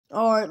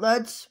Alright,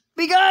 let's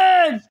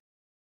begin!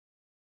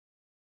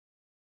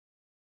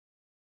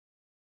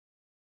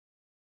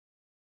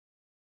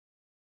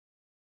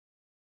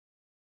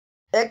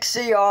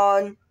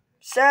 Ixion,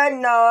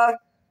 Senna,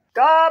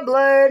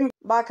 Goblin,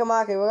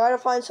 Makamaki. We gotta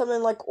find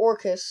something like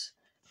Orcus.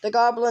 The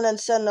Goblin and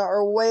Senna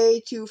are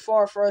way too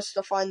far for us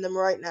to find them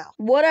right now.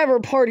 Whatever,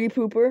 party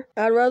pooper.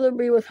 I'd rather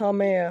be with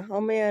Haumea.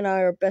 Haumea and I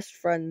are best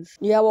friends.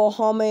 Yeah, well,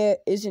 Haumea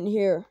isn't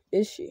here,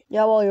 is she?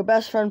 Yeah, well, your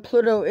best friend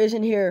Pluto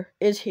isn't here,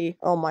 is he?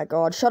 Oh my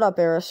god, shut up,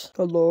 Eris.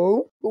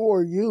 Hello? Who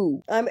are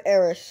you? I'm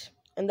Eris.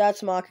 And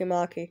that's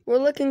Maki. We're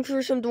looking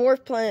for some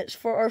dwarf planets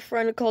for our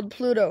friend called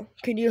Pluto.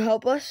 Can you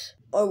help us?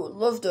 I would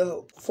love to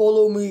help.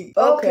 Follow me.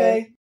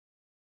 Okay.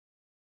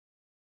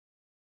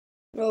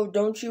 Oh,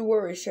 don't you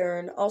worry,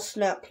 Sharon. I'll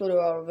snap Pluto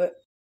out of it.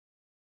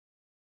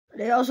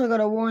 They also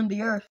gotta warn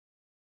the Earth.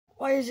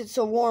 Why is it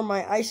so warm?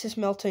 My ice is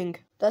melting.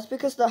 That's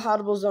because the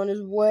habitable zone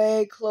is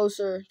way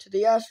closer to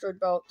the asteroid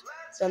belt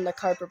than the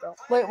Kuiper belt.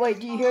 Wait,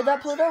 do you hear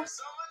that, Pluto?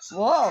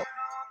 Whoa.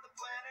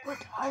 What?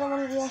 I don't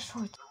want to the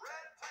asteroid.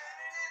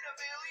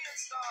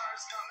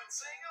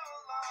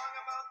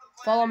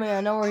 Follow me, I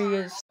know where he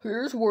is.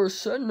 Here's where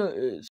Senna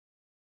is.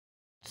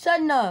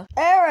 Senna!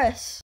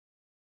 Eris!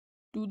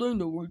 Do they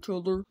know each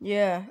other?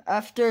 Yeah,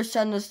 after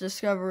Senna's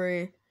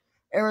discovery,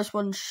 Eris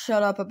wouldn't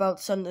shut up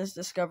about Senna's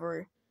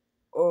discovery.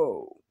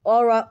 Oh.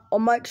 Alright, I'll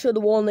make sure to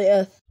warn the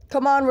Earth.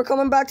 Come on, we're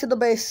coming back to the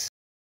base.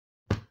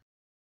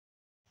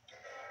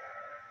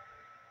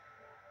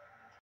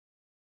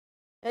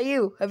 Hey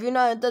you, have you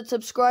not hit that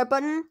subscribe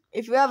button?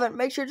 If you haven't,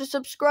 make sure to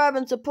subscribe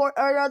and support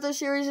our other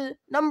series,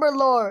 Number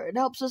Lore. It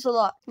helps us a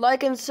lot.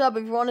 Like and sub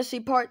if you want to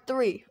see part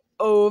 3.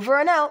 Over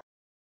and out.